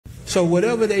So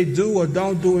whatever they do or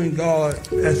don't do in God,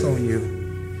 that's on you.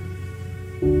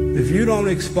 If you don't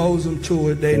expose them to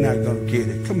it, they're not going to get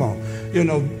it. Come on.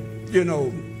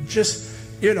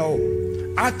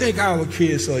 I think our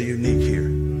kids are unique here.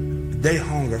 They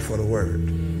hunger for the word.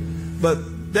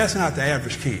 But that's not the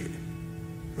average kid,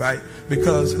 right?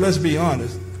 Because let's be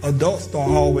honest, adults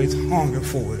don't always hunger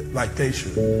for it like they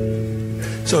should.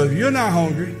 So if you're not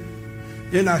hungry,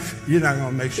 you're not going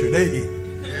to make sure they eat.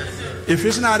 If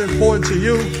it's not important to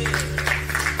you,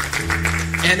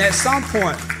 and at some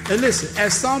point, and listen,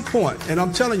 at some point, and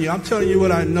I'm telling you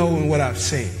what I know and what I've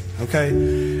seen,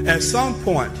 okay? At some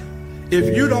point,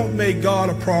 if you don't make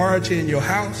God a priority in your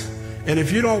house, and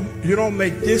if you don't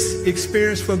make this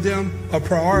experience for them a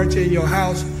priority in your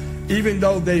house, even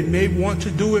though they may want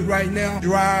to do it right now,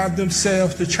 drive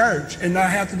themselves to church and not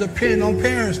have to depend on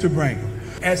parents to bring them.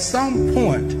 At some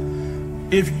point,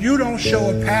 if you don't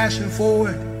show a passion for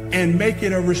it and make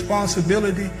it a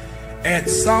responsibility, at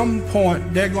some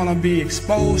point they're going to be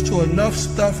exposed to enough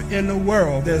stuff in the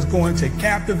world that's going to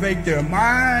captivate their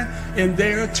mind and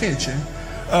their attention.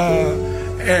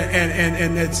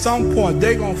 And at some point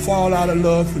they're going to fall out of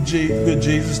love with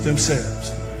Jesus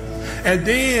themselves. And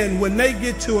then when they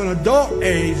get to an adult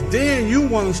age, then you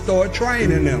want to start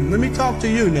training them. Let me talk to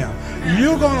you now.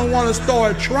 You're going to want to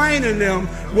start training them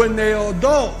when they're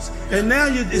adults. And now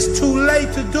it's too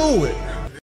late to do it.